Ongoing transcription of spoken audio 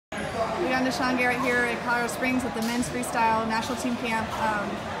We got Nahshon Garrett here at Colorado Springs at the men's freestyle national team camp.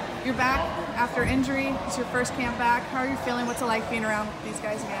 You're back after injury. It's your first camp back. How are you feeling? What's it like being around these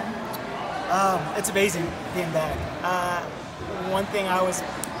guys again? It's amazing being back. One thing I always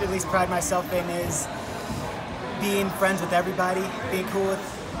at least pride myself in is being friends with everybody, being cool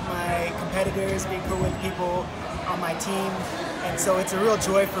with my competitors, being cool with people on my team. And so it's a real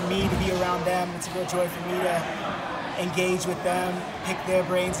joy for me to be around them. It's a real joy for me to engage with them, pick their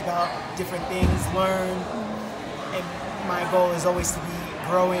brains about different things, learn. And my goal is always to be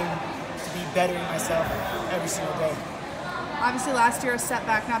growing, to be bettering myself every single day. Obviously last year a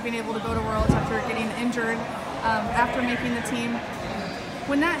setback, not being able to go to Worlds after getting injured, after making the team.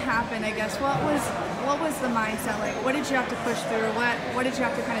 When that happened, I guess, what was the mindset like? What did you have to push through? What did you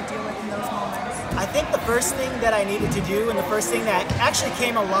have to kind of deal with in those moments? I think the first thing that I needed to do, and the first thing that actually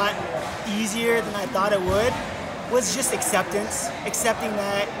came a lot easier than I thought it would, was just acceptance. Accepting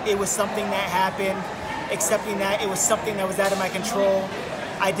that it was something that happened, accepting that it was something that was out of my control.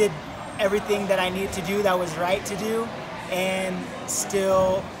 I did everything that I needed to do that was right to do, and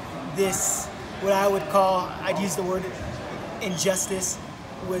still this, what I would call, I'd use the word injustice,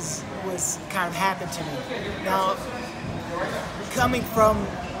 was kind of happened to me. Now, coming from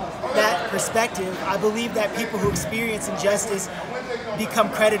that perspective, I believe that people who experience injustice become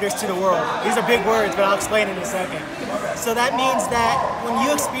creditors to the world. These are big words, but I'll explain in a second. So that means that when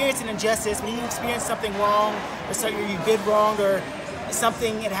you experience an injustice, when you experience something wrong, or something you did wrong, or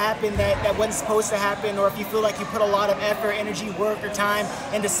something had happened that wasn't supposed to happen, or if you feel like you put a lot of effort, energy, work, or time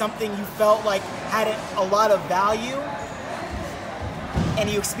into something you felt like had a lot of value, and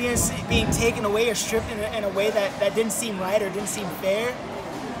you experience it being taken away or stripped in a way that didn't seem right or didn't seem fair,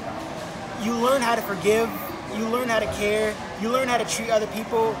 you learn how to forgive, you learn how to care, you learn how to treat other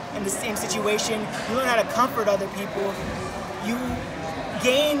people in the same situation, you learn how to comfort other people. You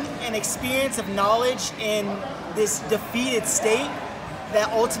gain an experience of knowledge in this defeated state that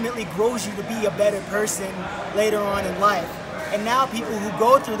ultimately grows you to be a better person later on in life. And now people who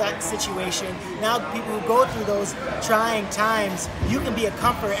go through that situation, now people who go through those trying times, you can be a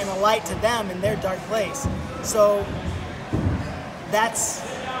comfort and a light to them in their dark place. So that's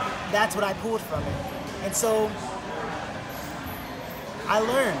what I pulled from it. And so I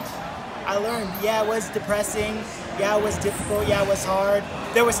learned, yeah, it was depressing, yeah, it was difficult, yeah, it was hard.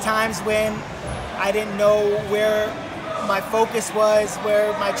 There was times when I didn't know where my focus was,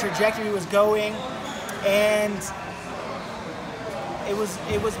 where my trajectory was going, and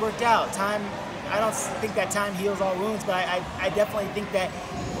it was worked out. Time, I don't think that time heals all wounds, but I definitely think that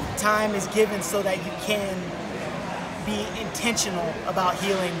time is given so that you can be intentional about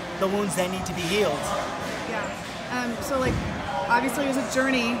healing the wounds that need to be healed. Yeah. So like, obviously it was a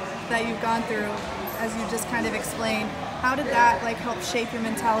journey that you've gone through, as you just kind of explained. How did that like help shape your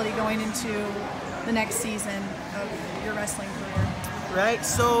mentality going into the next season of your wrestling career? Right.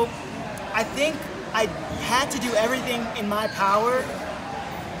 So I think I had to do everything in my power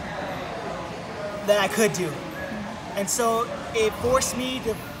that I could do. And so it forced me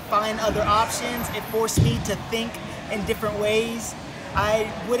to find other options. It forced me to think in different ways. I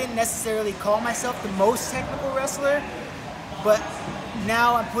wouldn't necessarily call myself the most technical wrestler, but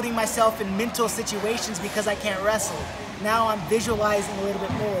now I'm putting myself in mental situations because I can't wrestle. Now I'm visualizing a little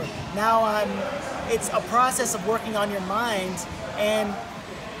bit more. Now it's a process of working on your mind. And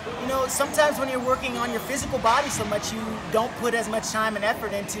you know, sometimes when you're working on your physical body so much, you don't put as much time and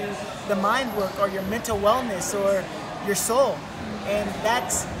effort into the mind work or your mental wellness or your soul. And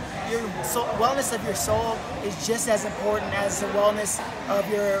that's your wellness of your soul is just as important as the wellness of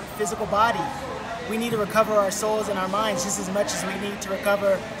your physical body. We need to recover our souls and our minds just as much as we need to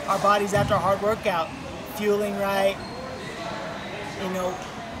recover our bodies after a hard workout. Fueling right, you know,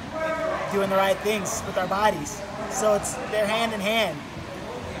 doing the right things with our bodies. So they're hand in hand.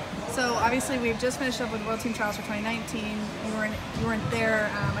 So obviously we've just finished up with World Team Trials for 2019. You weren't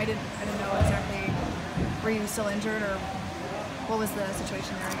there. I didn't know exactly. Were you still injured, or what was the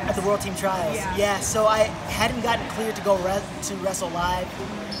situation there, I guess? At the World Team Trials. Yeah. So I hadn't gotten cleared to go to wrestle live.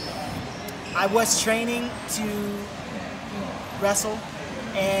 I was training to wrestle,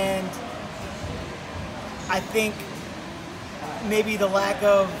 and I think maybe the lack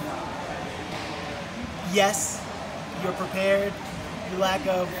of yes, you're prepared, the lack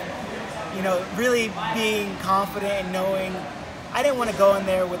of, you know, really being confident and knowing. I didn't want to go in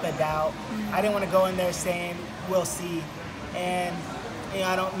there with a doubt. I didn't want to go in there saying, we'll see. And you know,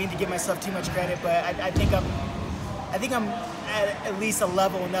 I don't mean to give myself too much credit, but I think I'm at least a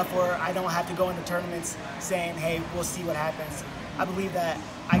level enough where I don't have to go into tournaments saying, hey, we'll see what happens. I believe that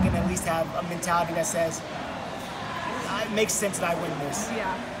I can at least have a mentality that says, it makes sense that I win this.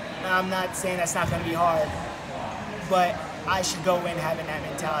 Yeah. I'm not saying that's not going to be hard, but I should go in having that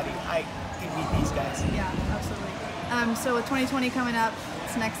mentality. I can beat these guys. Yeah, absolutely. So with 2020 coming up,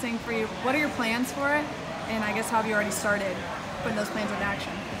 it's the next thing for you. What are your plans for it? And I guess how have you already started putting those plans into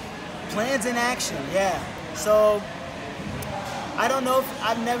action? Plans in action, yeah. So I don't know if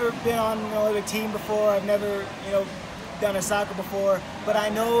I've never been on an Olympic team before. I've never, done a soccer before, but I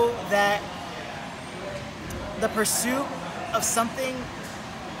know that the pursuit of something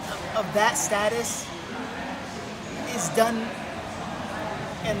of that status is done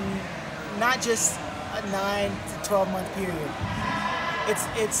in not just a 9 to 12 month period.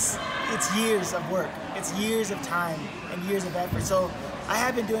 It's years of work. It's years of time and years of effort. So I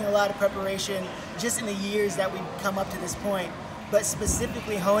have been doing a lot of preparation just in the years that we've come up to this point, but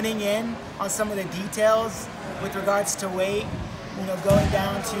specifically honing in on some of the details with regards to weight, going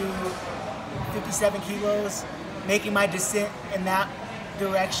down to 57 kilos, making my descent in that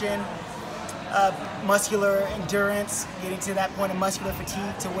direction, muscular endurance, getting to that point of muscular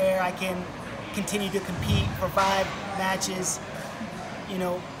fatigue to where I can continue to compete for 5 matches,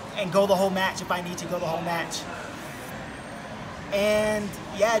 and go the whole match if I need to go the whole match. And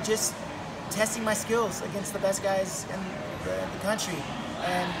yeah, just testing my skills against the best guys in the country.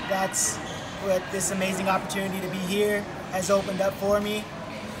 And that's what this amazing opportunity to be here has opened up for me,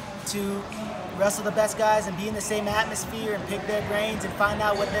 to wrestle the best guys and be in the same atmosphere and pick their brains and find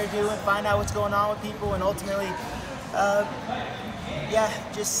out what they're doing, find out what's going on with people, and ultimately,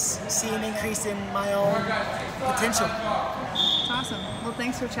 just see an increase in my own potential. Awesome. Well,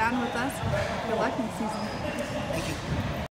 thanks for chatting with us. Good luck in the season.